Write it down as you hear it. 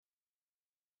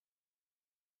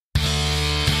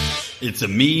It's a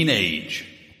mean age.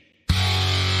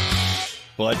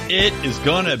 But it is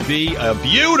going to be a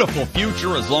beautiful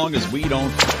future as long as we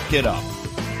don't f*** it up.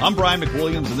 I'm Brian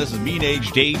McWilliams, and this is Mean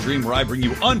Age Daydream, where I bring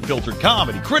you unfiltered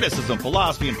comedy, criticism,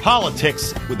 philosophy, and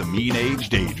politics with a Mean Age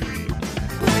Daydream.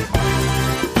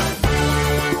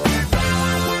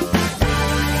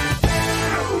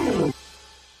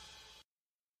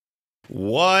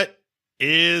 What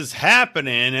is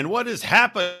happening, and what is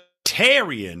Hapatarian?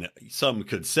 Some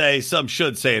could say, some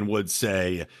should say, and would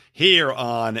say, here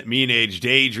on Mean Age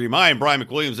Daydream. I am Brian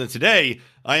McWilliams, and today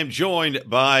I am joined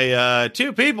by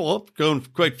two people I've grown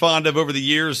quite fond of over the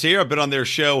years here. I've been on their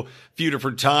show a few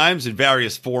different times in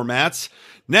various formats.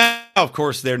 Now, of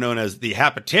course, they're known as the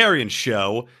Hapatarian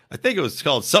Show. I think it was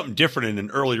called something different in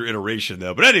an earlier iteration,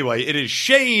 though. But anyway, it is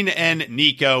Shane and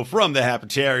Nico from the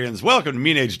Hapatarians. Welcome to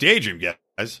Mean Age Daydream,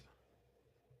 guys.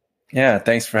 Yeah,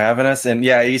 thanks for having us. And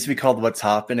yeah, it used to be called What's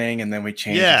Happening, and then we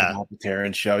changed it to the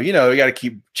Hapatarian Show. You know, we got to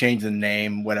keep changing the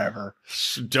name, whatever.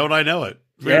 Don't I know it?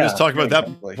 We were just talking about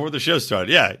that before the show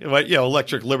started. Yeah,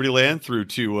 Electric Liberty Land through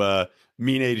to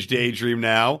Mean Age Daydream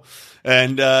now.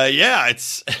 And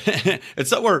it's it's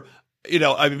somewhere,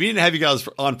 I've been meaning to have you guys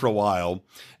on for a while.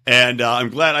 And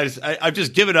I'm glad I've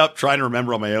just given up trying to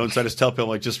remember on my own. So I just tell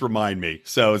people, just remind me.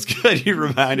 So it's good you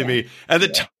reminded me. And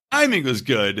the timing was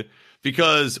good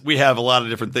because we have a lot of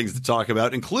different things to talk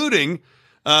about, including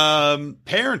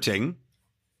parenting.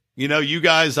 You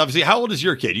guys, obviously, how old is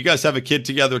your kid? You guys have a kid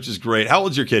together, which is great. How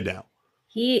old is your kid now?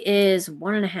 He is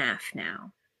 1.5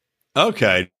 now.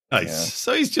 Okay, nice. Yeah.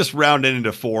 So he's just rounding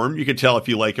into form. You can tell if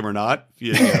you like him or not.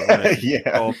 If you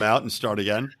throw him out and start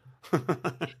again.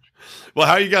 Well,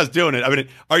 how are you guys doing it? I mean,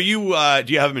 are you,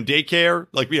 do you have him in daycare?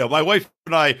 Like, my wife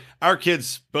and I, our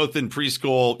kids both in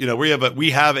preschool,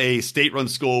 we have a state-run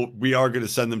school we are going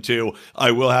to send them to.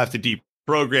 I will have to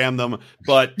deprogram them,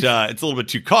 but it's a little bit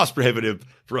too cost prohibitive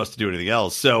for us to do anything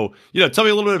else. So, tell me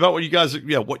a little bit about what you guys,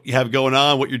 what you have going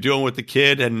on, what you're doing with the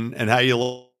kid, and how you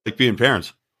like being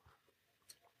parents.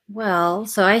 Well,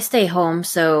 so I stay home,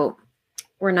 so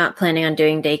we're not planning on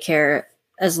doing daycare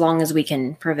as long as we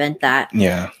can prevent that.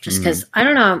 Yeah. Just because, I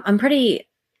don't know, I'm pretty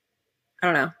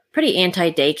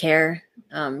anti-daycare,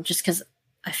 just because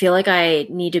I feel like I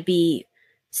need to be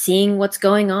seeing what's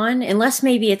going on. Unless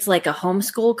maybe it's like a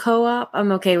homeschool co-op,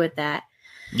 I'm okay with that.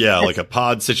 Yeah, like a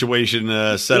pod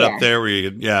situation set up there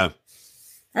where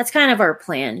That's kind of our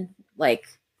plan. Like,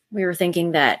 we were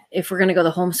thinking that if we're going to go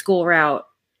the homeschool route,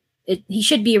 he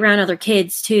should be around other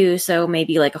kids too. So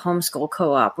maybe like a homeschool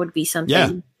co-op would be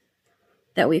something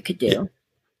that we could do.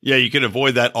 Yeah, you can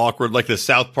avoid that awkward, like the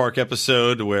South Park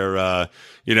episode where,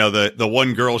 the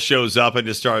one girl shows up and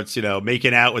just starts,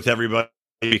 making out with everybody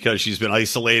because she's been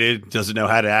isolated, doesn't know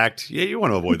how to act. Yeah, you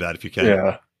want to avoid that if you can.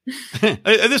 Yeah.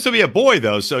 This would be a boy,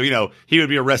 though, so, he would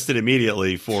be arrested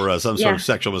immediately for some sort of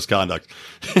sexual misconduct.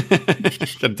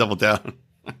 Gotta double down.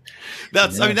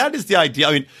 I mean, that is the idea.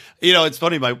 I mean, it's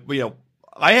funny.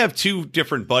 I have two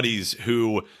different buddies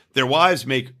who their wives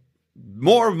make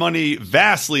more money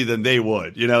vastly than they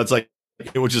would. It's like,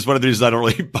 which is one of the reasons I don't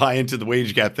really buy into the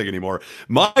wage gap thing anymore.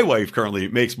 My wife currently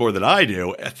makes more than I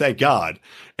do, thank God.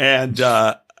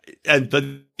 But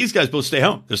these guys both stay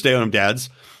home. They're stay-at-home dads.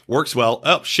 Works well.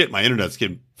 Oh, shit, my internet's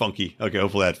getting funky. Okay,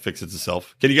 hopefully that fixes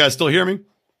itself. Can you guys still hear me?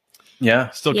 Yeah.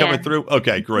 Still coming through?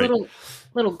 Okay, great.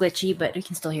 Little glitchy, but we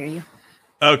can still hear you.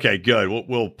 Okay, good.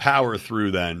 We'll power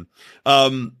through then.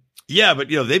 But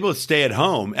they both stay at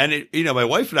home, and my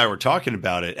wife and I were talking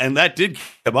about it, and that did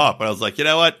come up. And I was like, you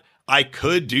know what? I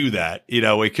could do that.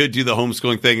 We could do the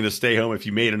homeschooling thing and just stay home if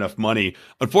you made enough money.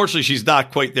 Unfortunately, she's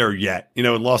not quite there yet. In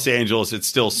Los Angeles, it's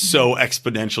still so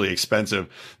exponentially expensive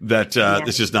that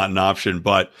this is not an option.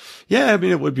 But yeah, I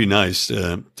mean, it would be nice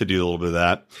to do a little bit of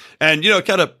that. And it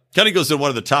kind of goes to one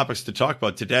of the topics to talk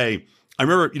about today. I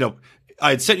remember,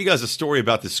 I had sent you guys a story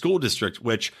about the school district,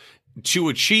 which to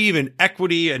achieve an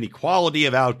equity and equality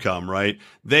of outcome, right?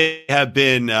 They have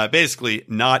been basically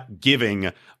not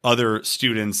giving other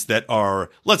students that are,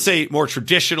 let's say, more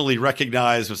traditionally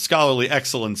recognized with scholarly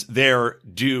excellence their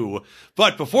due.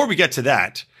 But before we get to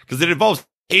that, because it involves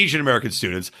Asian American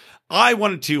students, I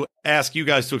wanted to ask you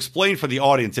guys to explain for the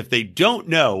audience, if they don't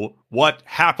know what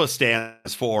HAPA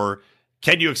stands for,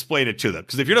 can you explain it to them?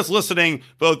 Because if you're just listening,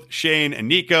 both Shane and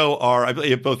Nico are, I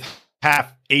believe, both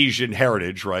half Asian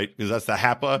heritage, right? Because that's the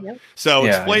HAPA. Yep. So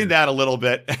explain that a little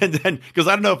bit. And then, because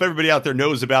I don't know if everybody out there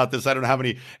knows about this. I don't know how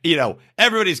many,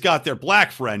 everybody's got their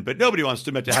black friend, but nobody wants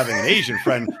to admit to having an Asian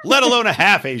friend, let alone a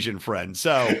half Asian friend.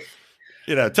 So,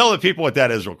 tell the people what that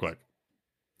is real quick.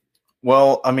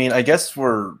 Well, I mean, I guess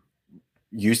we're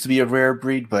used to be a rare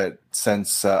breed, but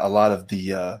since a lot of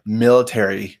the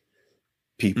military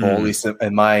people. At least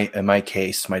in my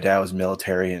case, my dad was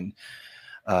military and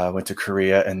went to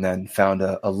Korea and then found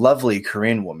a lovely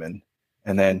Korean woman,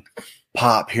 and then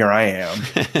pop, here I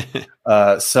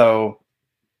am. So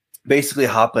basically,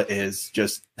 Hapa is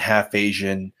just half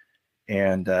Asian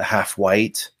and half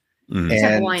white. It's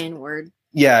a Hawaiian word.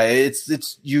 Yeah,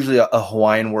 it's usually a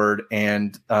Hawaiian word,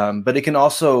 and but it can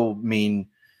also mean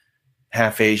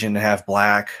half Asian and half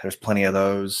black. There's plenty of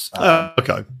those.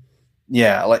 Okay.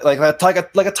 Yeah, like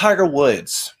a Tiger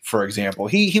Woods, for example.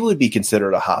 He would be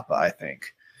considered a Hapa, I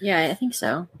think. Yeah, I think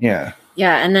so. Yeah.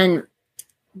 Yeah, and then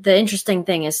the interesting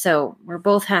thing is, so we're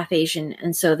both half Asian,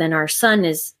 and so then our son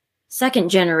is second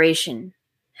generation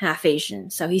half Asian,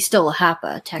 so he's still a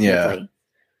Hapa technically.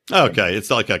 Yeah. Okay, it's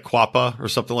like a quappa or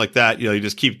something like that. You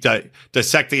just keep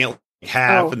dissecting it like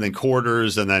half and then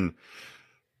quarters, and then.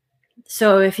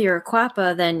 So if you're a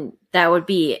quappa, then that would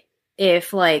be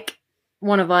if like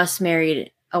one of us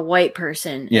married a white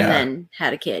person and then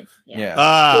had a kid. Yeah.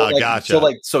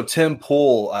 Gotcha. So Tim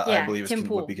Pool, I believe,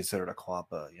 would be considered a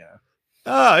quappa. Yeah.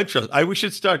 Interesting. We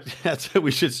should start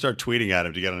tweeting at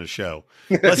him to get on the show.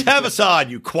 Let's have us on,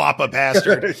 you quappa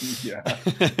bastard. Yeah.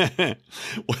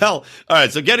 Well, all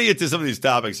right. So getting into some of these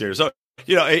topics here. So,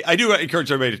 I do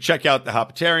encourage everybody to check out the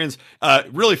Hapatarians.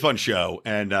 Really fun show,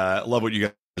 and love what you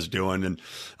guys are doing. And,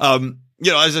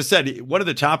 as I said, one of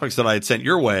the topics that I had sent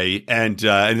your way, and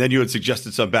then you had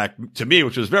suggested some back to me,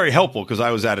 which was very helpful because I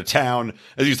was out of town.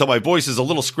 As you can tell, my voice is a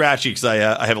little scratchy because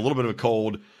I have a little bit of a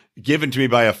cold given to me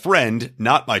by a friend,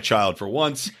 not my child for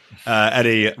once, at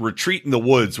a retreat in the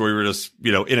woods where we were just,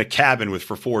 in a cabin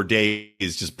for 4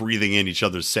 days, just breathing in each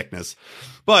other's sickness.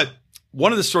 But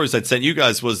one of the stories I'd sent you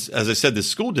guys was, as I said, the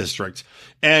school district.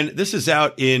 And this is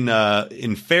out in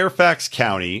Fairfax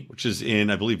County, which is in,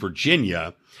 I believe,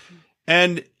 Virginia.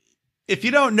 And if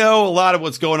you don't know a lot of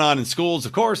what's going on in schools,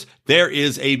 of course, there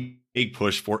is a big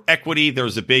push for equity.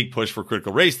 There's a big push for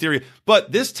critical race theory,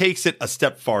 but this takes it a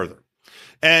step farther.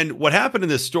 And what happened in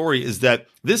this story is that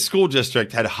this school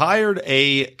district had hired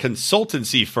a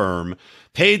consultancy firm,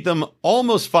 paid them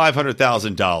almost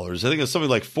 $500,000. I think it was something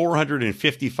like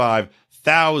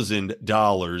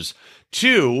 $455,000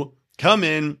 to come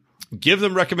in, give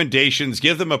them recommendations,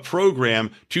 give them a program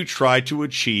to try to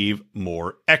achieve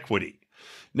more equity.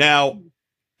 Now,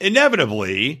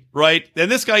 inevitably, right, and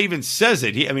this guy even says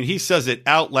it, he says it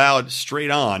out loud,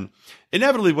 straight on.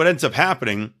 Inevitably, what ends up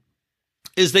happening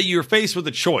is that you're faced with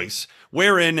a choice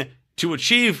wherein to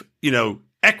achieve,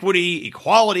 equity,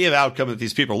 equality of outcome that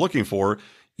these people are looking for,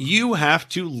 you have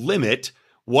to limit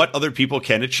what other people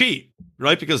can achieve,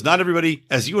 right? Because not everybody,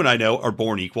 as you and I know, are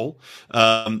born equal.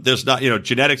 There's not,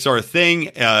 genetics are a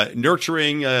thing,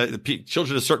 nurturing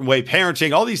children a certain way,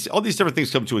 parenting, all these different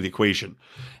things come to the equation.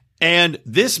 And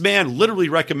this man literally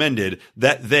recommended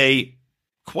that they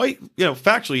quite,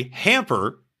 factually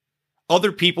hamper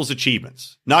other people's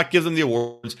achievements, not give them the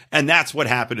awards. And that's what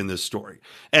happened in this story.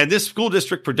 And this school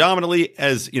district predominantly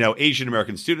has, Asian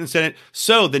American students in it.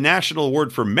 So the National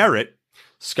Award for Merit,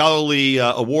 scholarly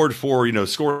award for,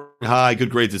 scoring high, good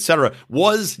grades, etc.,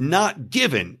 was not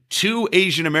given to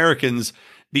Asian Americans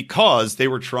because they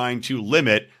were trying to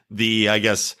limit the,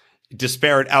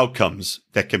 disparate outcomes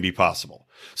that can be possible.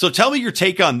 So tell me your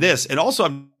take on this. And also,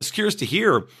 I'm just curious to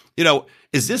hear,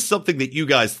 is this something that you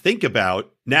guys think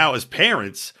about now as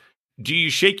parents? Do you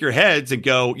shake your heads and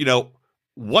go,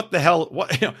 what the hell,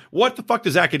 what the fuck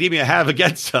does academia have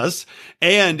against us?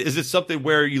 And is it something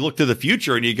where you look to the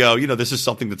future and you go, this is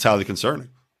something that's highly concerning?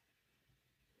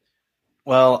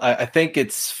 Well, I think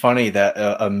it's funny that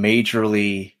a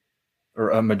majority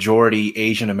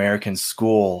Asian American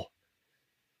school,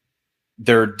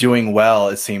 they're doing well,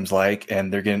 it seems like,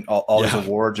 and they're getting all these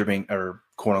awards are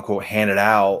quote unquote handed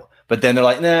out. But then they're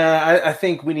like, nah, I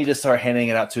think we need to start handing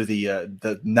it out to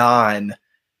the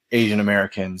non-Asian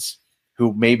Americans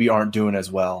who maybe aren't doing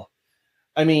as well.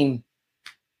 I mean,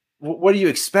 what do you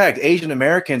expect? Asian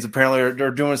Americans apparently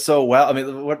are doing so well. I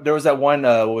mean, there was that one,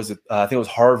 what was it? I think it was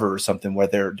Harvard or something where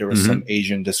there was some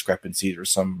Asian discrepancies or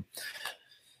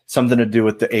something to do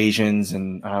with the Asians.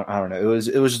 And I don't know. It was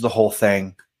just the whole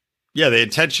thing. Yeah, they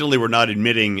intentionally were not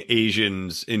admitting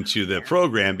Asians into the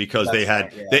program because they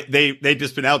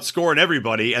just been outscoring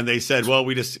everybody, and they said, well,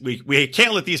 we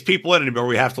can't let these people in anymore.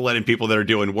 We have to let in people that are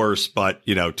doing worse, but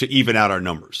to even out our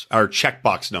numbers, our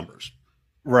checkbox numbers.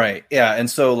 Right. Yeah. And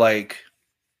so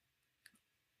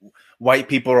white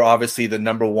people are obviously the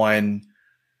number one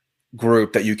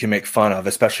group that you can make fun of,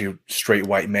 especially straight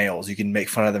white males. You can make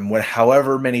fun of them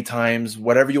however many times,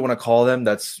 whatever you want to call them,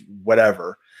 that's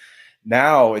whatever.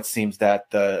 Now it seems that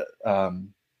the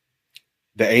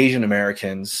Asian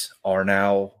Americans are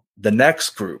now the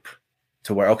next group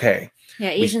to where, okay, Yeah,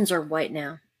 Asians are white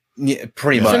now. Yeah,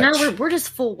 pretty much. So now we're just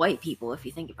full white people if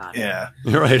you think about it. Yeah,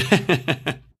 you're right.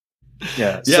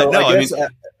 yeah. Yeah, So no,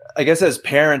 I guess as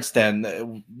parents,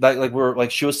 then,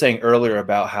 like she was saying earlier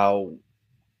about how,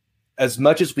 as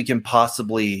much as we can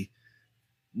possibly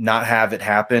not have it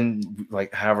happen,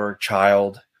 like have our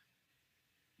child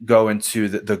go into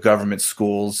the government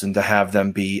schools and to have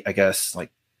them be, I guess,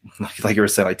 like you were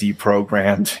saying, like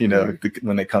deprogrammed,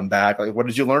 when they come back, like, what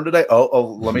did you learn today?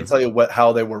 Oh, let me tell you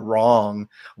how they were wrong,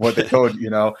 what the code,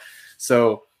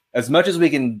 So as much as we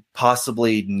can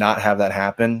possibly not have that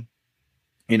happen,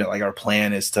 like our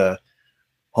plan is to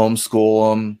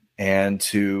homeschool them and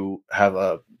to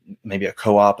have maybe a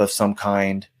co-op of some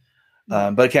kind.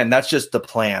 But again, that's just the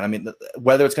plan. I mean,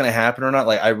 whether it's going to happen or not,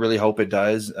 like I really hope it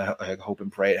does. I hope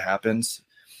and pray it happens.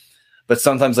 But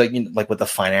sometimes, like with the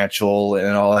financial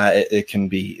and all that, it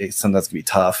sometimes can be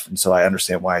tough, and so I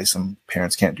understand why some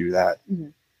parents can't do that.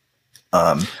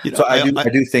 Mm-hmm. So I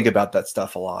do think about that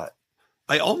stuff a lot.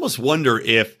 I almost wonder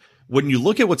if, when you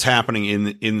look at what's happening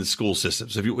in the school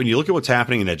systems, when you look at what's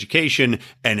happening in education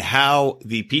and how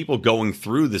the people going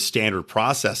through the standard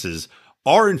processes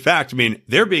are, in fact, I mean,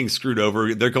 they're being screwed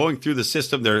over. They're going through the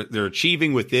system. They're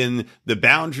achieving within the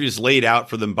boundaries laid out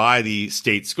for them by the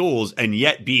state schools, and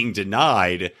yet being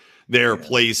denied their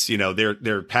place,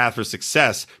 their path for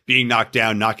success, being knocked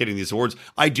down, not getting these awards.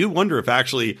 I do wonder if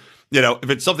actually, if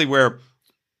it's something where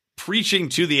preaching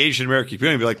to the Asian American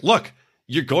community, be like, look,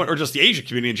 you're going, or just the Asian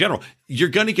community in general, you're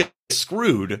going to get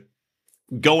screwed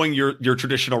going your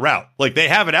traditional route. Like, they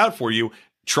have it out for you.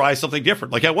 Try something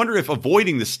different. Like, I wonder if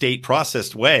avoiding the state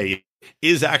processed way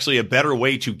is actually a better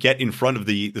way to get in front of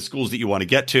the schools that you want to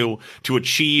get to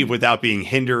achieve without being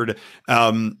hindered.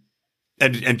 And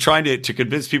trying to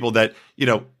convince people that,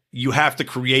 you have to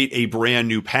create a brand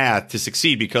new path to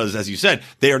succeed, because, as you said,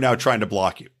 they are now trying to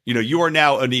block you. You are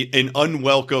now an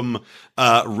unwelcome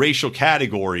racial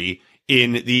category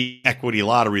in the equity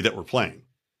lottery that we're playing.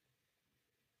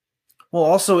 Well,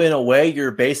 also, in a way,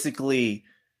 you're basically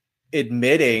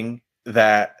admitting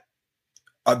that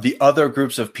the other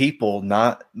groups of people,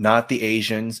 not the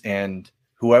Asians and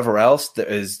whoever else that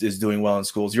is doing well in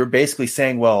schools, you're basically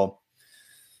saying, well,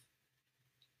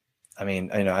 I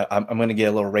mean, I'm going to get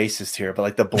a little racist here, but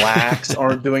like the blacks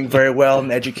aren't doing very well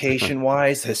in education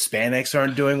wise, Hispanics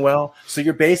aren't doing well. So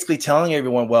you're basically telling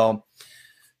everyone, well,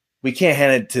 we can't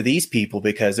hand it to these people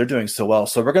because they're doing so well.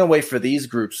 So we're going to wait for these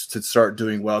groups to start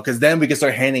doing well, because then we can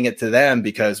start handing it to them,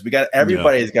 because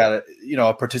everybody's got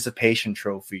a participation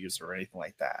trophies or anything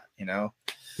like that,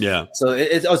 Yeah. So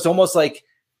it's almost like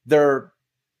they're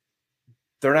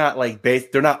not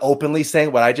they're not openly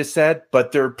saying what I just said,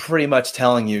 but they're pretty much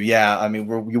telling you, yeah, I mean,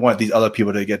 we want these other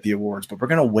people to get the awards, but we're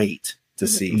going to wait to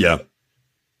see. Yeah.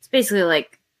 It's basically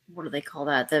like, what do they call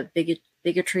that? The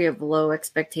bigotry of low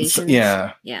expectations.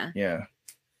 Yeah.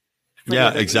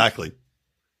 Exactly.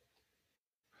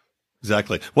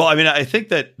 Well, I mean, I think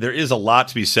that there is a lot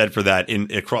to be said for that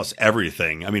across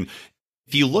everything. I mean,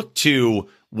 if you look to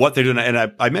what they're doing,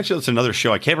 and I mentioned this in another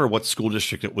show, I can't remember what school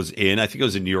district it was in. I think it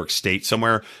was in New York State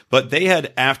somewhere, but they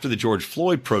had, after the George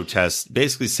Floyd protests,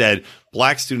 basically said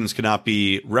black students cannot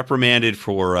be reprimanded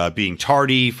for being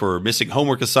tardy, for missing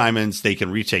homework assignments. They can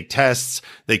retake tests.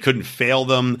 They couldn't fail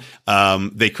them.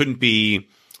 They couldn't be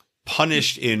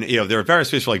punished there are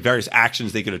various ways for various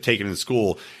actions they could have taken in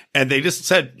school. And they just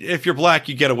said, if you're black,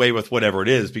 you get away with whatever it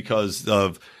is because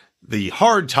of the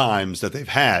hard times that they've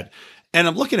had. And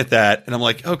I'm looking at that and I'm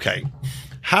like, okay,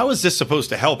 how is this supposed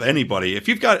to help anybody? If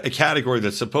you've got a category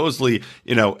that's supposedly,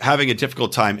 having a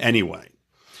difficult time anyway,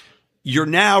 you're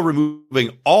now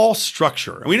removing all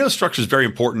structure. And we know structure is very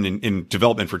important in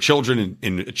development for children and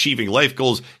in achieving life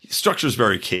goals. Structure is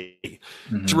very key.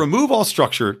 Mm-hmm. To remove all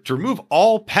structure, to remove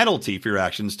all penalty for your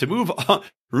actions, to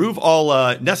remove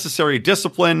all necessary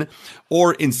discipline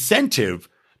or incentive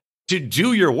to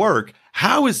do your work.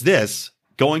 How is this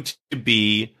going to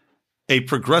be a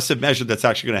progressive measure that's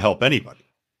actually going to help anybody?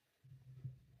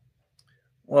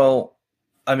 Well,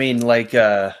 I mean,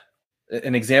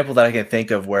 an example that I can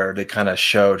think of where to kind of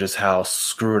show just how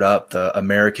screwed up the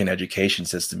American education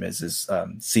system is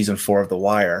season 4 of The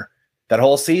Wire. That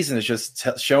whole season is just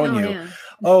showing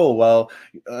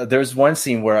there's one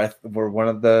scene where one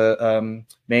of the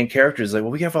main characters is like,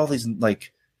 well, we have all these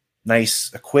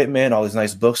nice equipment, all these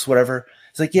nice books, whatever.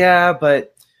 It's like, yeah,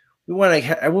 but we want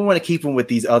to keep them with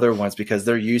these other ones because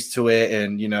they're used to it,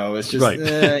 and it's just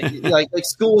right.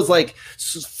 School is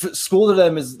school to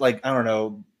them is I don't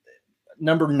know,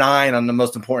 number 9 on the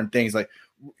most important things.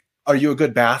 Are you a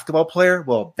good basketball player?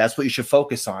 Well, that's what you should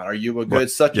focus on. Are you a good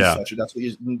such and such? That's what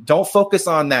you don't focus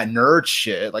on that nerd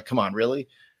shit. Come on, really?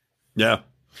 Yeah.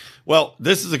 Well,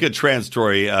 this is a good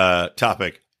transitory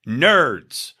topic.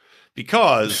 Nerds.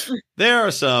 Because there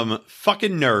are some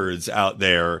fucking nerds out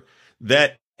there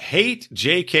that hate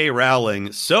J.K.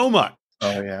 Rowling so much.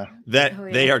 Oh yeah.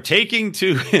 That they are taking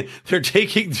to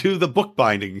the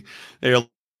bookbinding. They are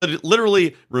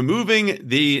literally removing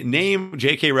the name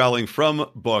J.K. Rowling from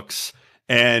books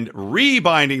and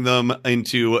rebinding them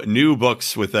into new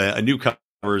books with a new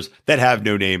covers that have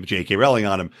no name J.K. Rowling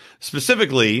on them.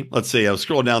 Specifically, let's see, I'll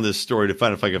scroll down this story to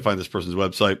find if I can find this person's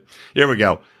website. Here we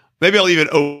go. Maybe I'll even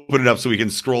open it up so we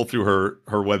can scroll through her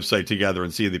website together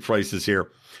and see the prices here.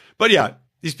 But yeah,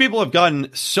 these people have gotten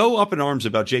so up in arms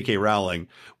about J.K. Rowling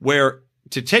where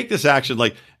to take this action,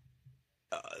 like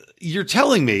you're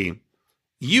telling me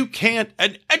you can't,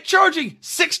 and charging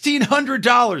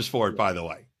 $1,600 for it, by the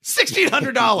way.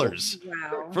 $1,600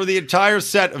 Wow. for the entire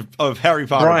set of Harry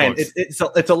Potter Brian, books.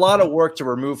 it's a lot of work to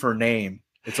remove her name.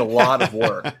 It's a lot of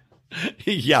work.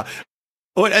 Yeah.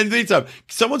 And meantime,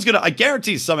 I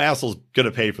guarantee some asshole's going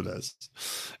to pay for this.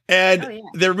 And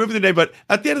they're removing the name. But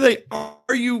at the end of the day,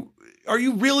 are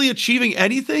you really achieving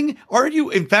anything? Aren't you,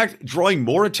 in fact, drawing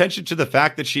more attention to the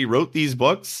fact that she wrote these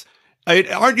books?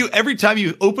 Aren't you, every time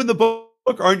you open the book,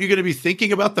 aren't you going to be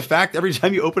thinking about the fact every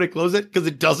time you open it, close it, because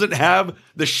it doesn't have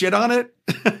the shit on it?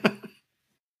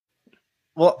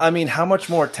 Well, I mean, how much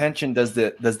more attention does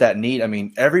that need? I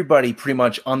mean, everybody pretty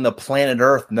much on the planet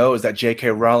Earth knows that J.K.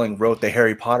 Rowling wrote the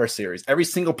Harry Potter series. Every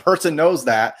single person knows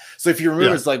that. So if you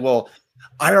remove it, it's like, well,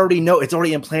 I already know. It's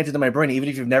already implanted in my brain. Even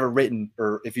if you've never written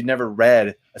or if you've never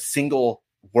read a single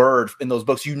word in those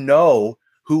books, you know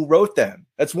who wrote them.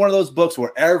 That's one of those books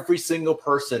where every single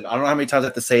person, I don't know how many times I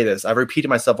have to say this. I've repeated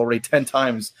myself already 10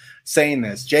 times saying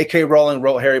this. J.K. Rowling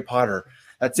wrote Harry Potter.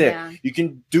 That's it. Yeah. You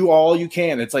can do all you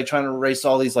can. It's like trying to erase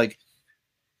all these like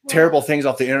terrible things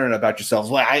off the internet about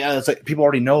yourselves. Well, it's like people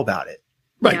already know about it.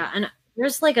 Right. Yeah, and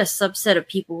there's like a subset of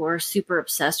people who are super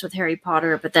obsessed with Harry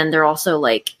Potter, but then they're also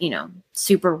like,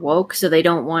 super woke, so they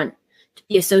don't want to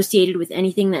be associated with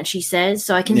anything that she says.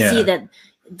 So I can see that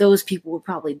those people would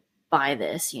probably buy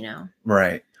this,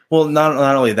 Right. Well, not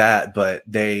only that, but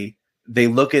they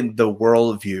look at the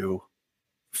worldview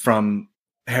from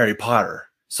Harry Potter.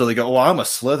 So they go, well, I'm a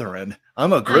Slytherin.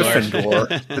 I'm a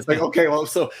Gryffindor. It's like, okay, well,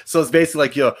 so it's basically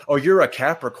like, you're a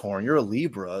Capricorn. You're a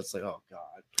Libra. It's like, oh, God.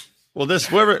 Well,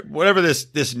 whatever this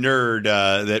nerd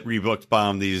that rebooked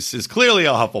bombed these is clearly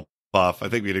a Hufflepuff. I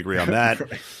think we'd agree on that.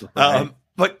 Right.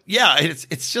 But yeah,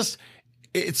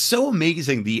 it's so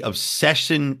amazing the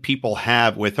obsession people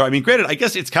have with her. I mean, granted, I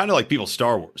guess it's kind of like people's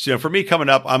Star Wars. For me coming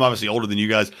up, I'm obviously older than you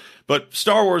guys, but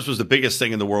Star Wars was the biggest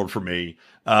thing in the world for me.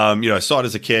 I saw it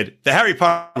as a kid. The Harry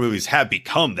Potter movies have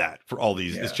become that for all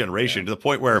this generation to the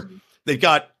point where they've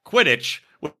got Quidditch,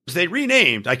 which they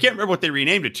renamed. I can't remember what they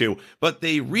renamed it to, but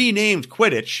they renamed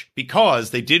Quidditch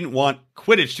because they didn't want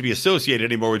Quidditch to be associated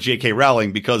anymore with J.K.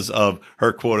 Rowling because of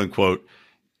her quote unquote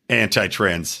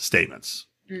anti-trans statements.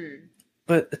 Mm.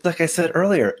 But like I said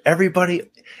earlier,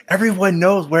 everyone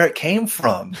knows where it came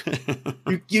from.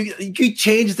 you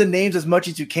change the names as much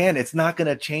as you can. It's not going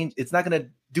to change. It's not going to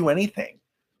do anything.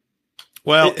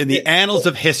 Well, in the annals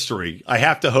of history, I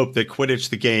have to hope that Quidditch,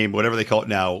 the game, whatever they call it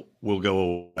now, will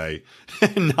go away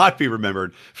and not be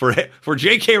remembered for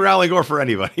J.K. Rowling or for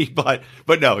anybody. But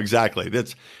no, exactly.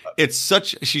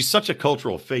 She's such a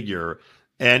cultural figure,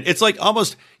 and it's like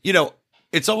almost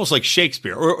it's almost like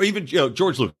Shakespeare or even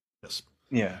George Lucas.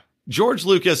 Yeah. George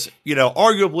Lucas,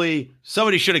 arguably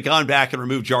somebody should have gone back and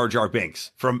removed Jar Jar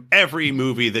Binks from every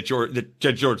movie that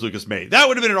George Lucas made. That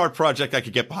would have been an art project I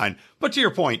could get behind. But to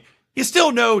your point, you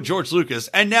still know George Lucas,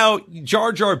 and now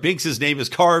Jar Jar Binks' name is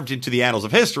carved into the annals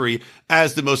of history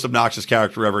as the most obnoxious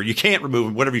character ever. You can't remove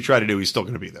him. Whatever you try to do, he's still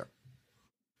going to be there.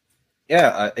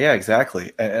 Yeah,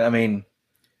 exactly. I mean,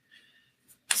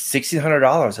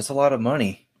 $1,600, that's a lot of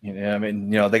money. I mean,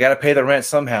 they got to pay the rent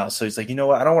somehow. So he's like, you know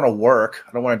what? I don't want to work.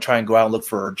 I don't want to try and go out and look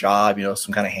for a job,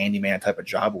 some kind of handyman type of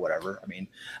job or whatever. I mean,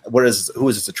 who is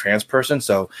this, a trans person?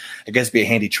 So I guess it'd be a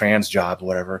handy trans job or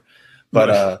whatever.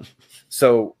 But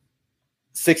so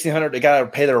 $1,600, they got to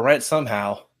pay their rent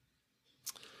somehow.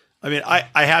 I mean,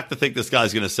 I have to think this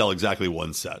guy's going to sell exactly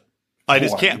one set. I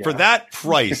just can't for that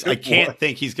price. I can't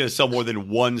think he's going to sell more than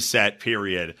one set,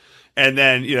 period. And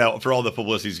then, for all the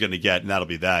publicity he's going to get, and that'll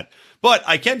be that. But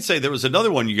I can say there was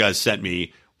another one you guys sent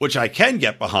me, which I can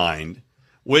get behind,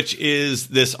 which is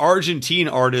this Argentine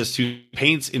artist who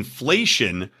paints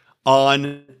inflation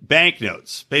on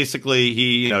banknotes. Basically,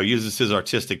 he uses his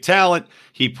artistic talent.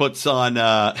 He puts on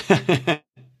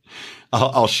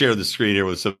I'll share the screen here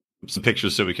with some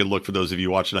pictures so we can look for those of you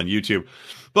watching on YouTube.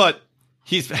 But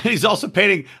He's also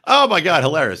painting. Oh my God,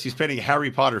 hilarious! He's painting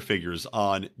Harry Potter figures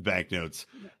on banknotes.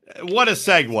 What a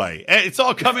segue! It's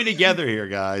all coming together here,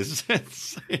 guys. I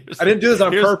didn't do this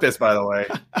on purpose, by the way.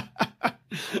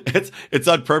 It's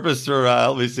on purpose for.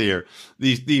 Let me see here.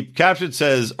 The caption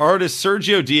says, "Artist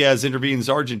Sergio Diaz intervenes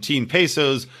Argentine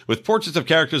pesos with portraits of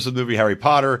characters of the movie Harry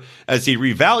Potter as he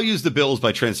revalues the bills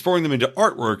by transforming them into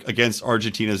artwork against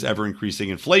Argentina's ever-increasing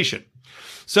inflation."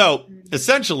 So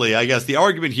essentially, I guess the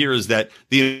argument here is that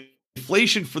the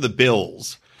inflation for the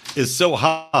bills is so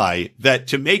high that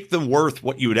to make them worth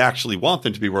what you would actually want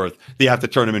them to be worth, you have to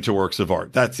turn them into works of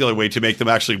art. That's the only way to make them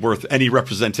actually worth any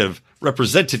representative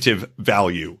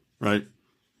value, right?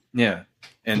 Yeah.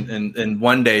 And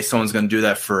one day someone's going to do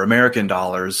that for American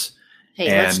dollars. Hey,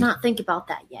 let's not think about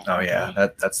that yet. Oh, yeah.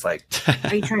 That's like...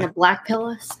 Are you trying to black pill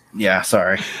us? Yeah,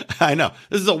 sorry. I know.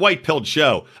 This is a white-pilled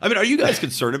show. I mean, are you guys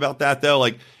concerned about that, though?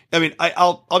 Like, I mean,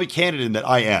 I'll be candid in that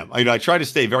I am. I try to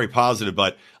stay very positive,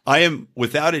 but I am,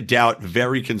 without a doubt,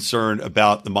 very concerned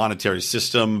about the monetary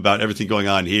system, about everything going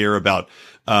on here, about,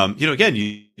 again,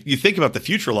 you think about the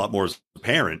future a lot more as a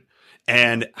parent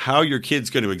and how your kid's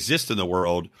going to exist in the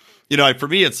world. For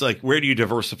me, it's like, where do you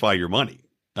diversify your money?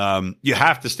 You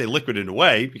have to stay liquid in a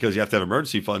way because you have to have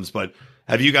emergency funds. But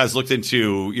have you guys looked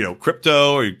into,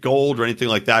 crypto or gold or anything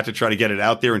like that to try to get it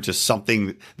out there into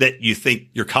something that you think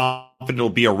you're confident will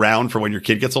be around for when your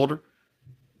kid gets older?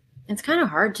 It's kind of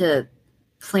hard to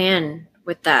plan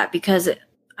with that because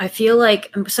I feel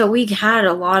like, so we had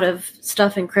a lot of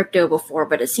stuff in crypto before,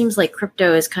 but it seems like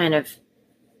crypto is kind of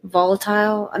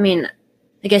volatile. I mean,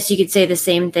 I guess you could say the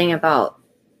same thing about,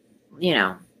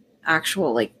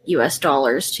 actual like US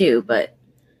dollars too, but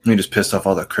you just pissed off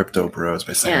all the crypto bros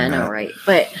by saying that. Yeah, I know, right?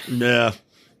 But yeah.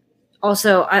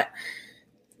 Also,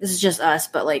 this is just us,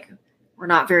 but like we're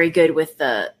not very good with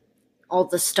all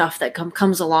the stuff that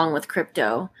comes along with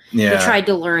crypto. Yeah. We tried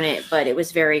to learn it, but it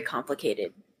was very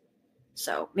complicated.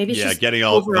 So maybe it's just getting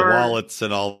all the wallets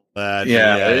and all that.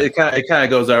 Yeah. It kind of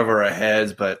goes over our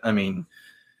heads, but I mean,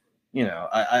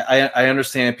 I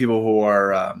understand people who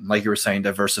are, like you were saying,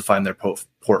 diversifying their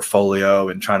portfolio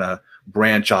and trying to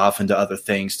branch off into other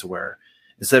things to where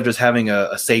instead of just having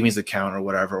a savings account or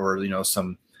whatever, or,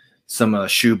 some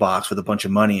shoebox with a bunch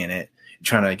of money in it, you're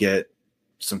trying to get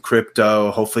some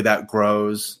crypto. Hopefully that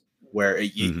grows where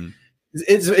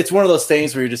it's one of those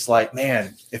things where you're just like,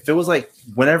 man, if it was like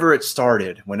whenever it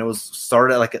started, when it was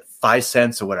started like at 5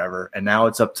 cents or whatever, and now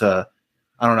it's up to,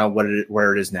 I don't know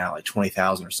where it is now, like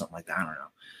 20,000 or something like that. I don't know.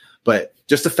 But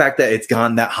just the fact that it's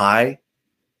gone that high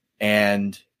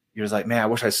and you're just like, man, I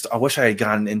wish I had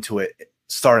gotten into it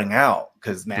starting out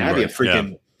because, man, I'd be a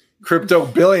freaking crypto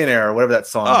billionaire or whatever that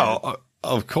song is.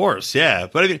 Of course. Yeah.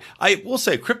 But I mean, I will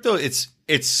say crypto,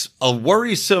 it's a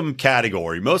worrisome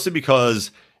category, mostly because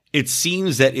it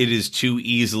seems that it is too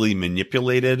easily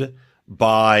manipulated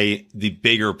by the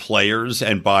bigger players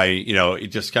and by, it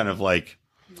just kind of like,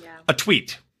 a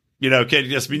tweet, can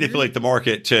just manipulate the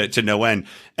market to no end.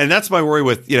 And that's my worry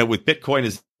with Bitcoin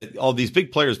is all these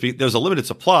big players, there's a limited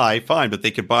supply, fine, but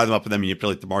they could buy them up and then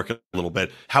manipulate the market a little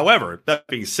bit. However, that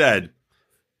being said,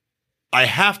 I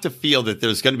have to feel that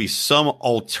there's going to be some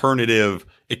alternative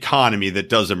economy that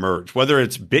does emerge, whether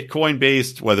it's Bitcoin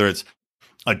based, whether it's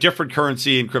a different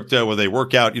currency in crypto where they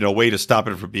work out, a way to stop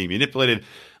it from being manipulated.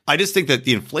 I just think that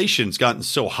the inflation's gotten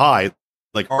so high.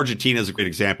 Like Argentina is a great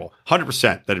example.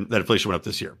 100% that inflation went up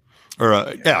this year. Or,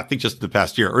 I think just the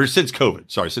past year. Or since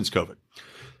COVID.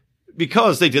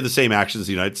 Because they did the same actions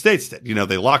the United States did.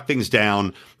 They locked things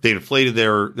down. They inflated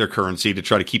their currency to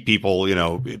try to keep people,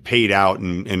 paid out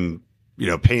and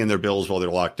paying their bills while they're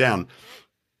locked down.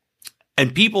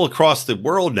 And people across the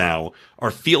world now are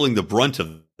feeling the brunt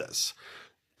of this.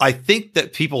 I think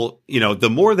that people, the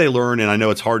more they learn, and I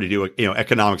know it's hard to do,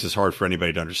 economics is hard for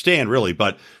anybody to understand really,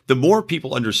 but the more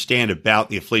people understand about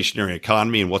the inflationary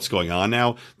economy and what's going on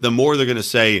now, the more they're going to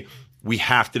say, we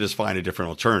have to just find a different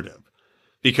alternative.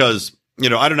 Because,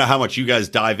 I don't know how much you guys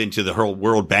dive into the whole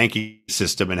world banking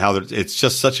system and how it's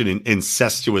just such an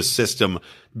incestuous system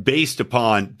based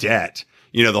upon debt.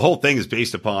 The whole thing is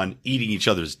based upon eating each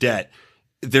other's debt.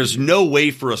 There's no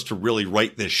way for us to really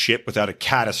right this ship without a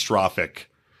catastrophic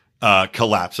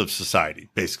collapse of society,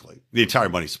 basically the entire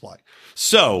money supply.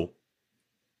 So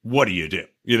what do you do?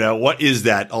 What is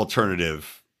that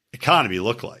alternative economy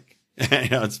look like?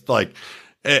 It's like,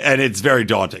 and it's very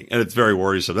daunting and it's very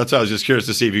worrisome. That's why I was just curious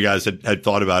to see if you guys had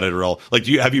thought about it at all. Like,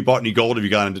 have you bought any gold? Have you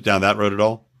gone down that road at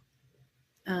all?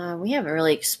 We haven't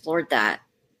really explored that.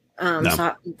 No.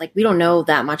 So we don't know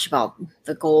that much about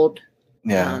the gold.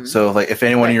 Yeah. So like if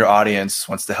anyone in your audience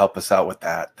wants to help us out with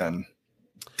that, then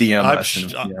DM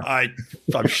us.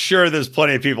 I'm sure there's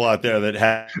plenty of people out there that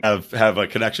have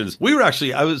connections.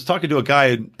 I was talking to a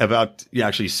guy about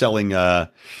actually selling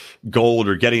gold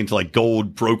or getting into like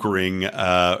gold brokering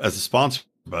as a sponsor,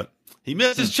 but he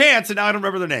missed his chance, and now I don't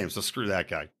remember their name. So screw that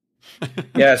guy.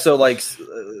 Yeah. So like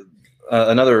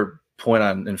another point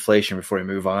on inflation before we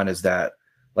move on is that,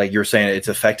 like you're saying, it's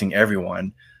affecting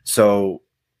everyone. So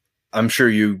I'm sure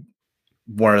you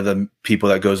one of the people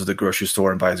that goes to the grocery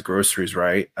store and buys groceries,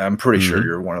 right? I'm pretty sure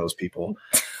you're one of those people.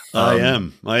 I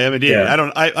am indeed. Yeah. I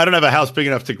don't have a house big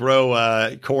enough to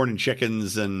grow corn and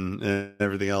chickens and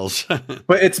everything else.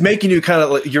 But it's making you kind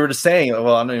of like you were just saying,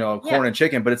 well, I'm corn and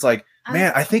chicken, but it's like,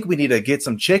 man, I think we need to get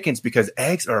some chickens because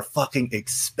eggs are fucking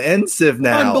expensive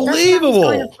now.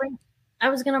 Unbelievable. I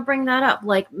was going to bring that up.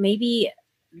 Like maybe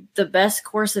the best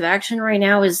course of action right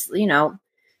now is,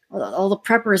 all the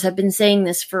preppers have been saying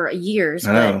this for years,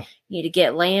 but you need to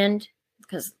get land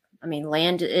because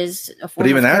land is a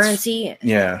form of currency.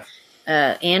 Yeah.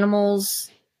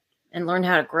 Animals and learn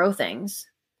how to grow things.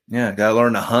 Yeah. Got to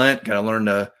learn to hunt. Got to learn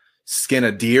to skin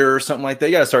a deer or something like that.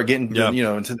 You got to start getting,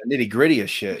 into the nitty gritty of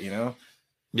shit,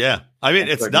 Yeah.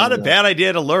 It's not a bad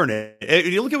idea to learn it.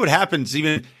 You look at what happens,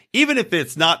 even if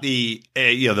it's not the,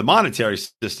 the monetary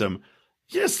system.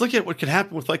 Just look at what could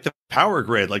happen with like the power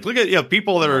grid. Like look at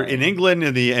people that are in England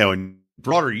and in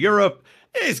broader Europe.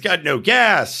 It's got no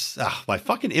gas. My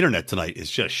fucking internet tonight is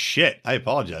just shit. I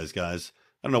apologize, guys.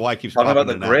 I don't know why it keeps talking about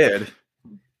the grid.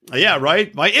 Yeah,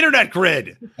 right. My internet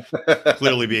grid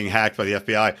clearly being hacked by the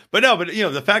FBI. But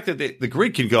the fact that the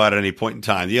grid can go out at any point in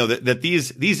time. That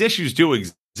these issues do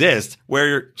exist where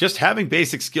you're just having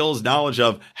basic skills, knowledge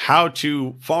of how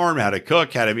to farm, how to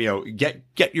cook, how to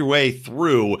get your way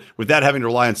through without having to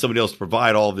rely on somebody else to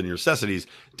provide all of the necessities.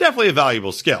 Definitely a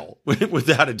valuable skill,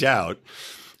 without a doubt.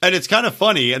 And it's kind of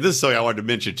funny, and this is something I wanted to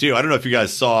mention too. I don't know if you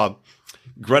guys saw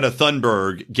Greta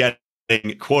Thunberg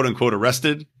getting quote unquote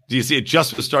arrested. Do you see it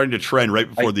just was starting to trend right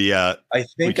before I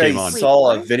think I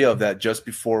saw a video of that just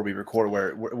before we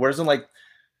recorded where's in like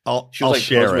I'll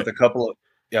share it with a couple of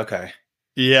okay.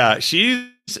 Yeah,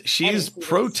 she's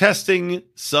protesting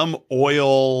some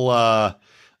oil.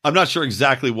 I'm not sure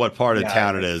exactly what part of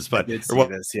town it is, but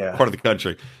part of the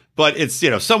country. But it's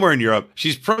somewhere in Europe.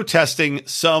 She's protesting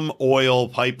some oil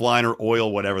pipeline or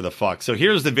oil whatever the fuck. So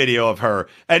here's the video of her,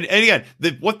 and again,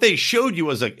 what they showed you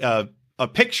was a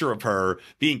picture of her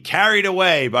being carried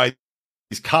away by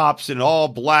these cops in all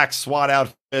black SWAT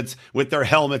outfits with their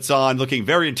helmets on, looking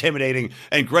very intimidating.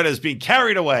 And Greta's being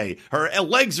carried away. Her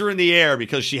legs are in the air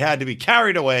because she had to be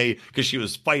carried away because she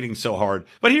was fighting so hard.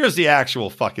 But here's the actual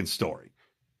fucking story.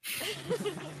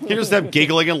 Here's them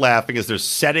giggling and laughing as they're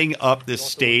setting up this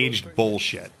staged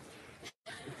bullshit.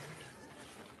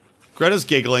 Greta's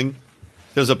giggling.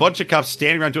 There's a bunch of cops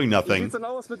standing around doing nothing.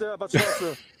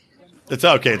 It's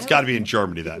okay. It's got to be in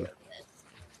Germany then.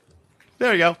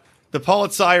 There you go. The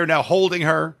Polizei are now holding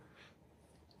her.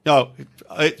 No,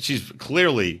 she's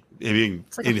clearly in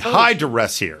high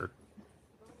duress here.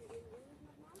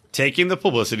 Taking the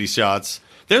publicity shots.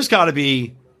 There's got to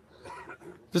be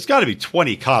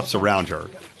 20 cops around her.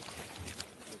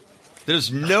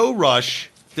 There's no rush.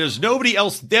 There's nobody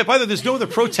else there. By the way, there's no other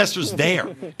protesters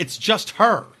there. It's just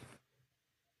her.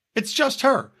 It's just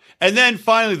her. And then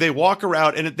finally they walk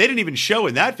around, and they didn't even show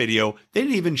in that video, they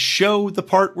didn't even show the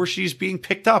part where she's being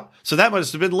picked up. So that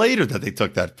must have been later that they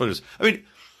took that footage. I mean,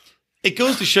 it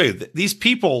goes to show you that these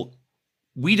people,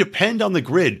 we depend on the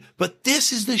grid, but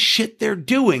this is the shit they're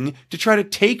doing to try to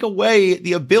take away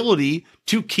the ability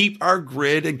to keep our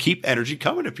grid and keep energy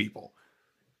coming to people.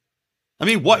 I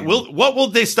mean, what will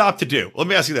they stop to do? Let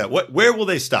me ask you that. Where will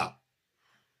they stop?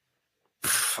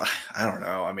 I don't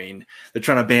know. I mean, they're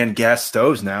trying to ban gas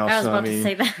stoves now. I was about to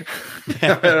say that.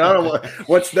 I don't know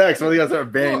what's next. What do you guys are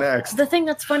banning next? The thing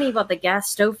that's funny about the gas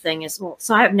stove thing is,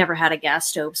 so I've never had a gas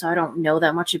stove, so I don't know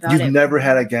that much about it. You've never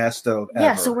had a gas stove ever.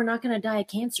 Yeah, so we're not going to die of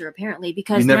cancer apparently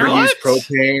because you never used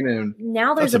propane, and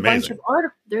now there's a bunch of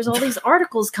there's all these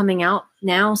articles coming out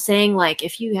now saying like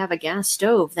if you have a gas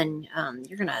stove, then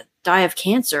you're going to die of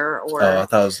cancer. Or I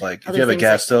thought it was like if you have a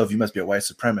gas stove, you must be a white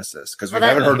supremacist because we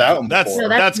haven't heard that one before.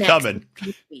 That's coming.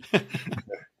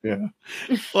 Yeah.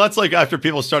 Well, that's like after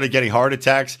people started getting heart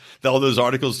attacks, all those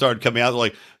articles started coming out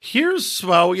like, here's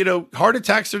heart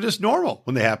attacks are just normal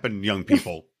when they happen in young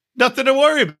people. Nothing to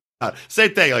worry about.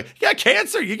 Same thing. Like,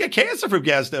 cancer. You get cancer from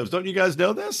gas stoves. Don't you guys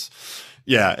know this?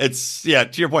 Yeah, to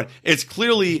your point. It's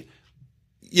clearly,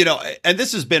 and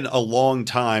this has been a long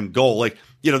time goal. Like,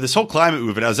 this whole climate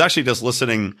movement, I was actually just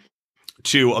listening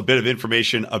to a bit of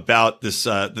information about this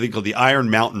thing called the Iron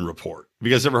Mountain Report. Have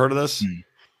you guys ever heard of this?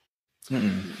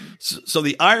 Mm-mm. So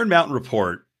the Iron Mountain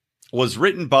Report was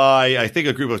written by, I think,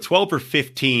 a group of 12 or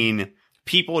 15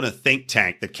 people in a think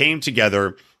tank that came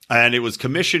together, and it was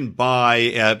commissioned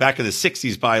by, back in the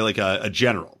 60s, by like a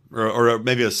general or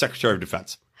maybe a secretary of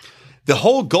defense. The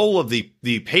whole goal of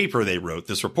the paper they wrote,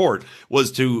 this report,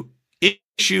 was to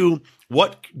issue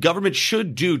what government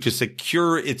should do to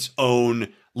secure its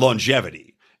own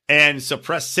longevity and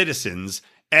suppress citizens.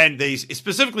 And they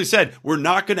specifically said, we're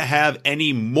not going to have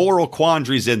any moral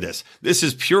quandaries in this. This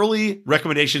is purely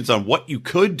recommendations on what you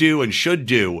could do and should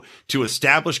do to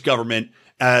establish government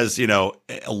as, you know,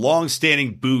 a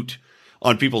long-standing boot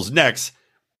on people's necks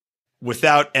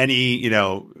without any, you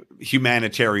know,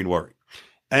 humanitarian worry.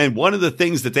 And one of the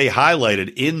things that they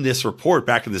highlighted in this report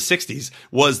back in the 60s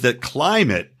was that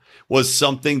climate was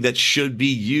something that should be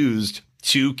used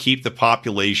to keep the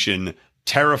population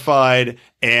terrified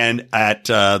and at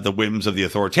the whims of the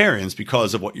authoritarians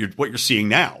because of what you're seeing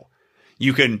now.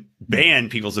 You can ban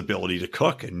people's ability to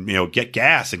cook and, you know, get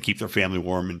gas and keep their family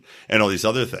warm and all these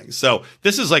other things. So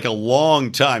this is like a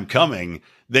long time coming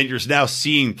that you're now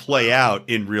seeing play out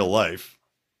in real life.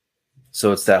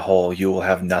 So it's that whole "you will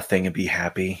have nothing and be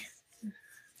happy."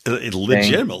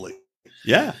 Legitimately.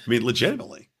 Yeah. I mean,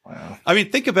 legitimately. Wow. I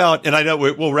mean, think about, and I know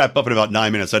we'll wrap up in about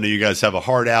 9 minutes. I know you guys have a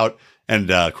heart out,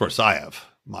 and of course I have.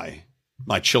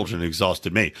 My children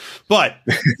exhausted me, but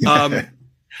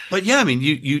yeah, I mean,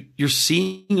 you're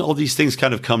seeing all these things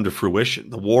kind of come to fruition.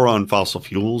 The war on fossil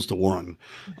fuels, the war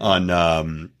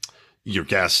on your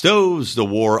gas stoves, the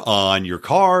war on your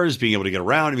cars, being able to get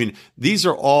around. I mean, these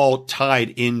are all tied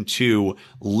into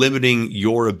limiting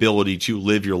your ability to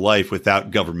live your life without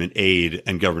government aid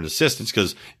and government assistance,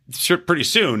 because pretty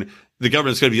soon the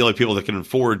government's going to be the only people that can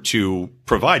afford to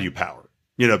provide you power,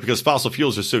 you know, because fossil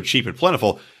fuels are so cheap and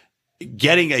plentiful.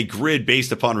 Getting a grid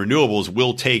based upon renewables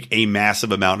will take a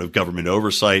massive amount of government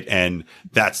oversight, and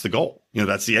that's the goal. You know,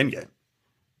 that's the end game.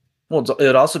 Well, it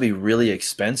would also be really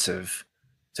expensive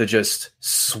to just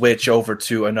switch over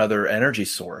to another energy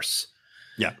source.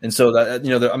 Yeah. And so that,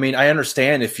 you know, I mean, I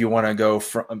understand if you want to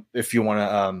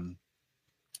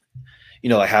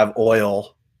like have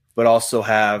oil, but also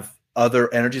have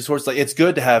other energy sources. Like, it's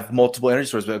good to have multiple energy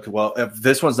sources. But, well, if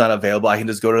this one's not available, I can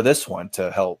just go to this one to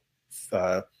help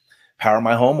power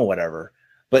my home or whatever.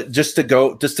 But just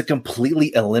to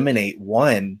completely eliminate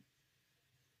one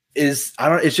I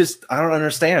don't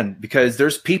understand, because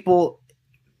there's people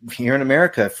here in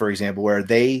America, for example, where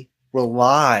they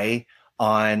rely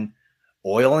on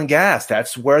oil and gas.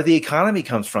 That's where the economy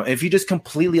comes from. If you just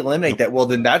completely eliminate that, well,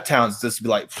 then that town's just be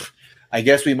like, I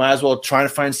guess we might as well try to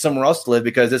find somewhere else to live,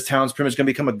 because this town's pretty much going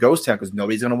to become a ghost town because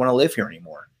nobody's going to want to live here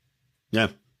anymore. Yeah.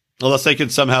 Unless they can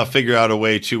somehow figure out a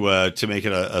way to make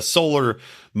it a solar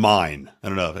mine. I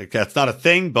don't know. Like, that's not a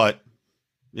thing, but,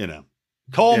 you know,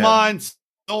 coal mines,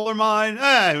 solar mine,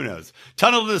 who knows?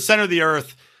 Tunnel to the center of the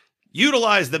earth.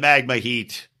 Utilize the magma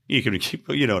heat. You can keep,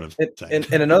 you know what I'm saying.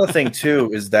 And another thing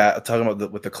too is that, talking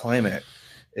about with the climate,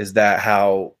 is that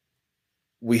how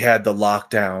we had the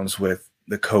lockdowns with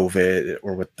the COVID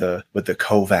or with the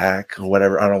Kovac or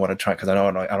whatever. I don't want to try, because I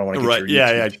don't want to get your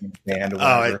YouTube banned or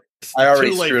whatever. I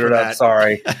already screwed it up.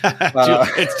 Sorry.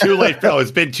 It's too late. No,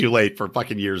 it's been too late for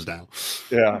fucking years now.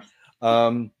 Yeah.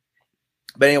 But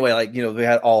anyway, like, you know, we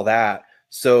had all that.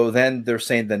 So then they're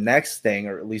saying the next thing,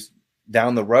 or at least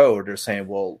down the road, they're saying,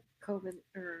 well, COVID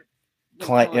or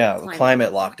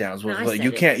climate lockdowns. No, well,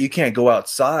 you can't go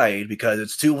outside because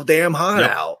it's too damn hot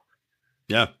out.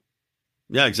 Yeah.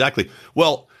 Yeah, exactly.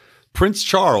 Well, Prince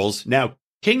Charles, now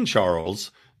King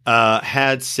Charles,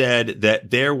 had said that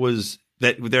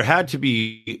there had to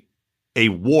be a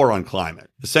war on climate,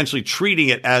 essentially treating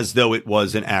it as though it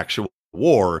was an actual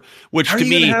war, which How to are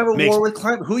you me have a makes, war with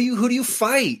climate. Who do you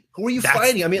fight? Who are you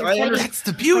fighting? I mean, that's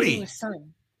the beauty.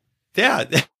 Yeah.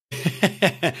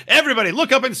 Everybody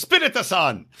look up and spit at the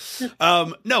sun.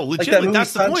 No, legitimately, like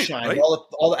that's the point, right?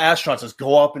 All the astronauts just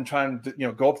go up and try and, you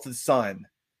know, go up to the sun.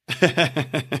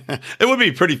 It would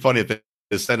be pretty funny if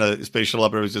they sent a space shuttle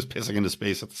up and it was just pissing into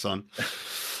space at the sun.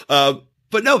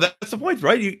 But no, that's the point,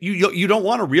 right? You don't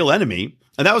want a real enemy,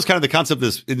 and that was kind of the concept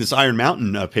in this Iron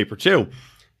Mountain paper too.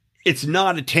 It's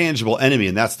not a tangible enemy,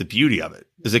 and that's the beauty of it,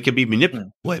 is it can be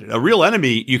manipulated. A real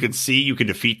enemy, you can see, you can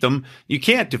defeat them. You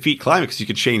can't defeat climate because you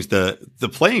can change the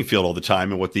playing field all the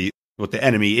time and what the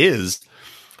enemy is.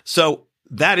 So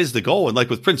that is the goal. And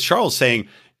like with Prince Charles saying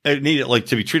it needed like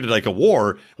to be treated like a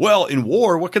war. Well, in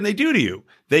war, what can they do to you?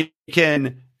 They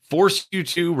can force you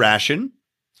to ration.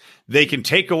 They can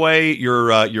take away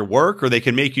your work, or they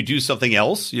can make you do something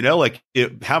else. You know, like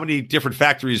how many different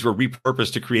factories were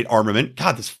repurposed to create armament?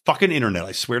 God, this fucking internet!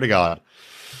 I swear to God.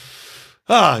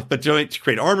 But to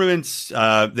create armaments,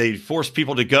 they force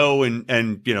people to go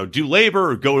and do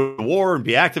labor or go to war and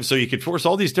be active. So you could force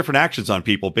all these different actions on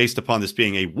people based upon this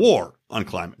being a war on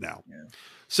climate now. Yeah.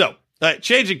 So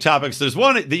changing topics, there's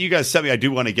one that you guys sent me I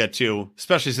do want to get to,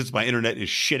 especially since my internet is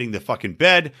shitting the fucking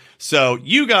bed. So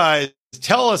you guys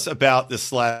tell us about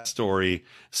this last story,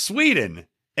 Sweden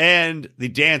and the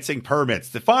dancing permits.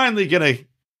 They're finally going to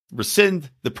rescind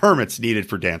the permits needed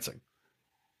for dancing.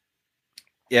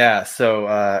 Yeah,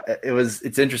 so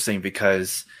it's interesting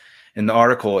because in the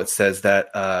article it says that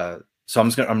so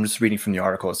I'm just reading from the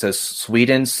article. It says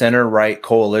Sweden's center-right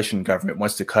coalition government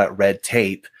wants to cut red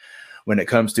tape when it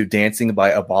comes to dancing by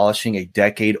abolishing a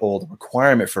decade-old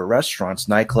requirement for restaurants,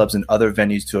 nightclubs, and other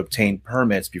venues to obtain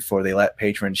permits before they let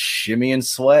patrons shimmy and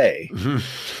sway.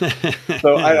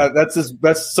 So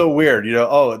that's so weird.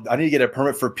 Oh, I need to get a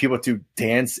permit for people to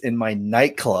dance in my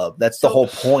nightclub. That's the whole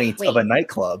point of a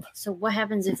nightclub. So what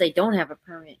happens if they don't have a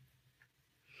permit?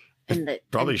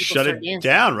 Probably shut it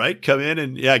down, right? Come in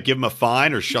and give them a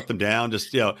fine or shut them down.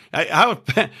 Just how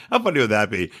funny would that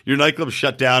be? Your nightclub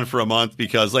shut down for a month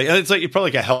because it's like you're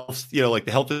probably like a health, like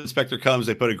the health inspector comes,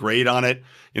 they put a grade on it,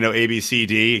 A, B, C,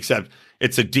 D, except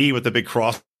it's a D with a big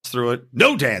cross through it.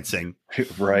 No dancing,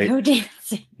 right? No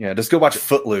dancing. Yeah, just go watch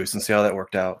Footloose and see how that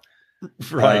worked out.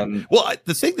 Right. Well,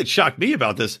 the thing that shocked me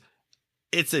about this,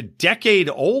 it's a decade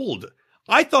old.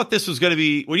 I thought this was going to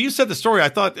be, when you said the story, I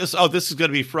thought this is going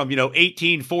to be from,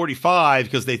 1845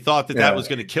 because they thought that was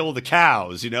going to kill the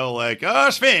cows,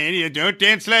 Sven, you don't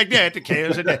dance like that. The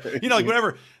cows are dead.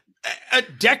 Whatever. A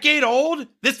decade old?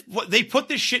 They put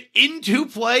this shit into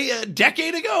play a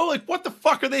decade ago? What the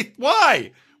fuck are they?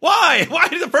 Why? Why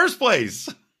in the first place?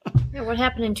 Yeah, what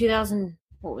happened in 2000?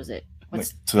 What was it?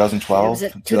 2012? Was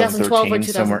it 2012 or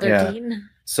 2013? Yeah.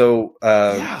 So,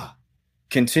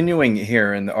 continuing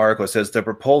here in the article, it says the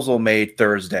proposal made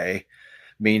Thursday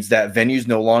means that venues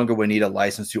no longer would need a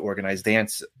license to organize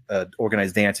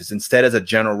dances. Instead, as a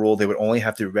general rule, they would only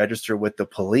have to register with the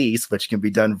police, which can be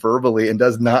done verbally and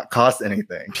does not cost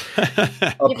anything. You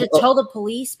have to tell the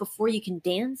police before you can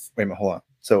dance? Wait a minute, hold on.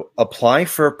 So applying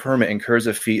for a permit incurs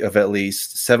a fee of at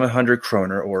least 700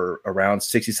 kroner or around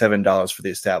 $67 for the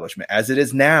establishment. As it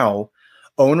is now,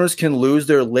 owners can lose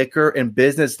their liquor and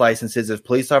business licenses if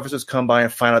police officers come by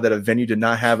and find out that a venue did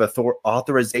not have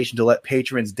authorization to let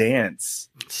patrons dance.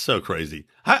 It's so crazy.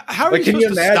 How are you can supposed you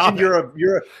to stop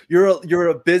imagine you're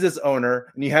a business owner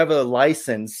and you have a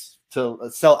license to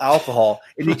sell alcohol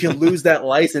and you can lose that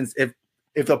license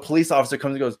if a police officer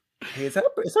comes and goes, "Hey, is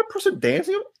that person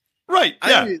dancing?" Right.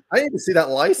 Yeah. I need to see that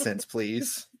license,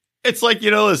 please. It's like,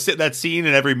 that scene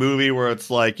in every movie where it's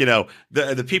like,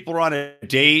 the people are on a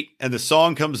date and the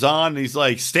song comes on and he's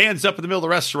like stands up in the middle of the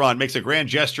restaurant, makes a grand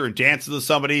gesture and dances to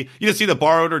somebody. You just see the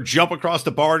bar owner jump across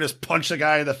the bar and just punch the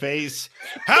guy in the face.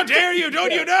 How dare you?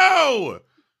 Don't you know?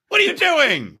 What are you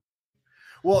doing?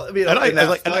 Well, I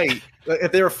mean,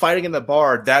 if they were fighting in the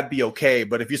bar, that'd be okay.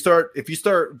 But if you start,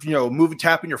 moving,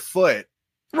 tapping your foot.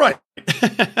 Right.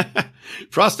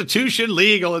 Prostitution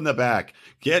legal in the back.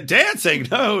 Get dancing.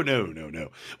 No.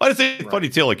 But it's funny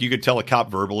too. Like you could tell a cop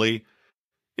verbally,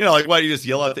 why don't you just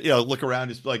yell at, look around,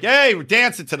 just be like, "Hey, we're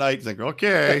dancing tonight." He's like,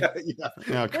 "Okay,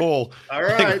 yeah, cool. All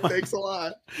right, thanks a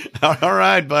lot. All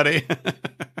right, buddy."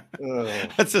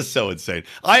 That's just so insane.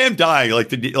 I am dying.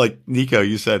 Like Nico,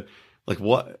 you said,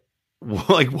 what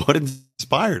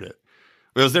inspired it?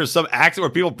 Was there some accident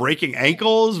where people breaking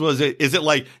ankles? Is it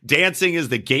like dancing is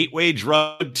the gateway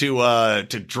drug to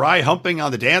dry humping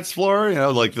on the dance floor?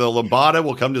 Like the lambada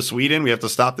will come to Sweden. We have to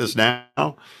stop this now.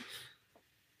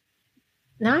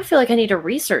 Now I feel like I need to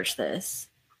research this.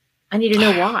 I need to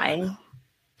know why.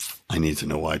 I need to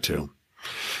know why too.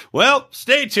 Well,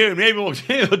 stay tuned. Maybe we'll do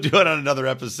it on another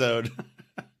episode.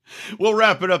 We'll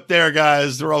wrap it up there,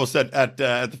 guys. We're almost at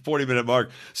the 40-minute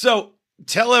mark. So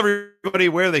tell everybody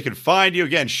where they can find you.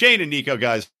 Again, Shane and Nico,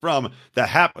 guys, from the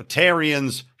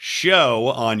Hapatarians show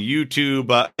on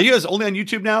YouTube. Are you guys only on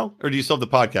YouTube now, or do you still have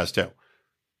the podcast too?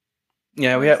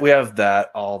 Yeah, we have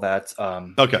all that.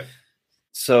 Okay.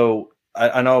 So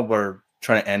I know we're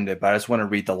trying to end it, but I just want to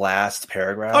read the last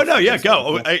paragraph. Oh no, yeah,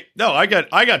 go. I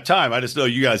got time. I just know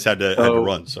you guys had to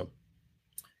run. So.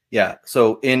 Yeah.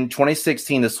 So in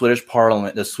 2016, the Swedish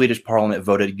Parliament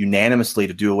voted unanimously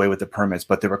to do away with the permits,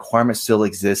 but the requirement still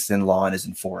exists in law and is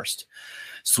enforced.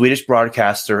 Swedish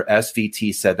broadcaster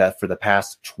SVT said that for the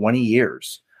past 20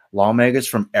 years, lawmakers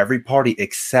from every party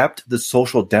except the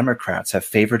Social Democrats have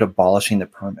favored abolishing the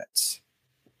permits.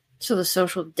 So the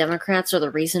Social Democrats are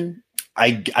the reason?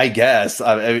 I guess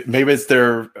maybe it's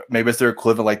their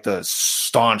equivalent, like the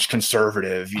staunch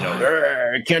conservative,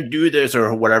 can't do this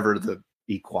or whatever the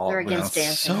equality. They're against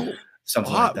dancing.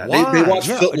 something like that. They watch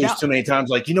Yeah, Footloose too many times.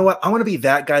 Like, you know what? I want to be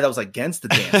that guy that was against the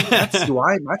dance.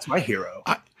 That's my hero.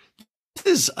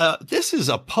 This is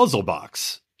a puzzle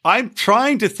box. I'm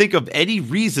trying to think of any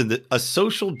reason that a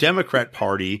social democrat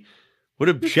party would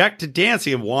object to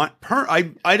dancing and want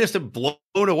I just am blown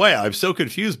away. I'm so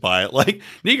confused by it. Like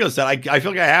Nico said, I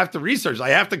feel like I have to research. I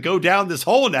have to go down this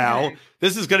hole now.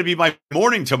 This is going to be my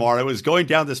morning tomorrow. Is going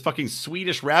down this fucking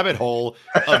Swedish rabbit hole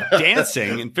of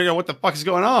dancing and figure out what the fuck is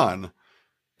going on.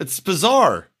 It's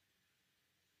bizarre.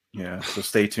 Yeah, so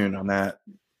stay tuned on that.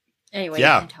 Anyway,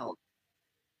 yeah.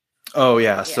 Oh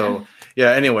yeah. So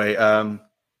yeah. Anyway,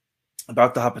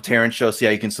 about the Hapatarian show. So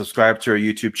yeah, you can subscribe to our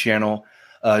YouTube channel.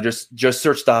 Just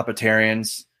search the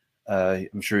Hapatarians.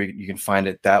 I'm sure you can find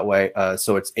it that way.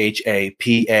 So it's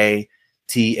HAPATARIANS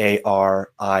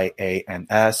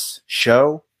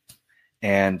show,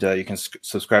 and you can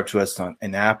subscribe to us on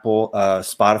an Apple,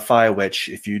 Spotify. Which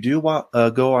if you do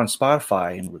go on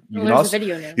Spotify, and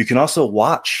you can also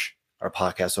watch our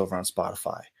podcast over on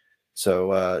Spotify.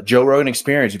 So Joe Rogan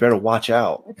Experience, you better watch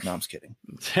out. No, I'm just kidding.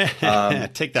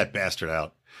 Take that bastard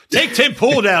out. Take Tim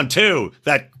Pool down too.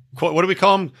 That what do we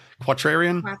call him?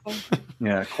 Quatrarian?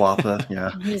 Yeah, Quappa.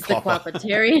 Yeah, he's the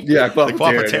Quapatarian. Yeah,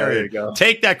 Quapatarian. There you go.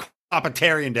 Take that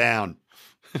Quapatarian down.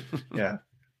 Yeah.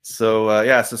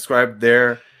 So subscribe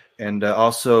there, and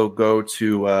also go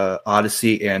to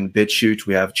Odyssey and BitChute.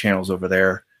 We have channels over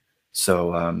there.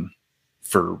 So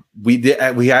we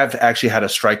have actually had a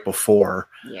strike before.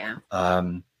 Yeah.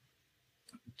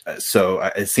 So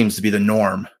it seems to be the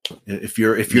norm. If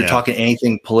you're talking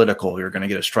anything political, you're going to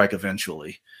get a strike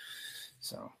eventually.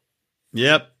 So.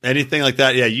 Yep. Anything like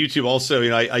that. Yeah. YouTube also,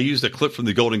 I used a clip from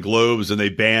the Golden Globes and they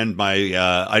banned my,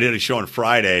 I did a show on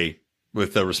Friday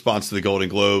with a response to the Golden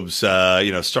Globes,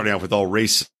 starting off with all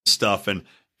race stuff and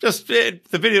just the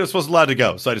video wasn't allowed to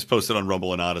go. So I just posted on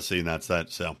Rumble and Odyssey and that's that.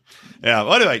 So yeah.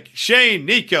 Well, anyway, Shane,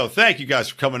 Nico, thank you guys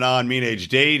for coming on Mean Age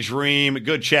Daydream.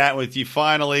 Good chat with you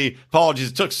finally.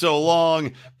 Apologies it took so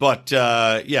long, but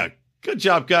yeah, good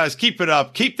job guys. Keep it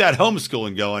up. Keep that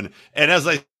homeschooling going. And as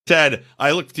I said,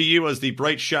 I look to you as the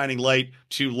bright shining light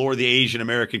to lure the Asian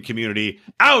American community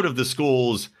out of the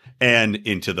schools and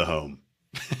into the home.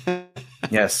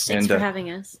 Yes. Thanks for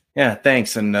having us. Yeah,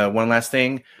 thanks. And one last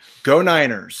thing. Go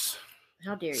Niners.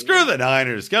 How dare you? Screw the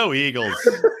Niners. Go Eagles.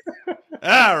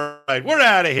 All right. We're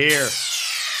out of here.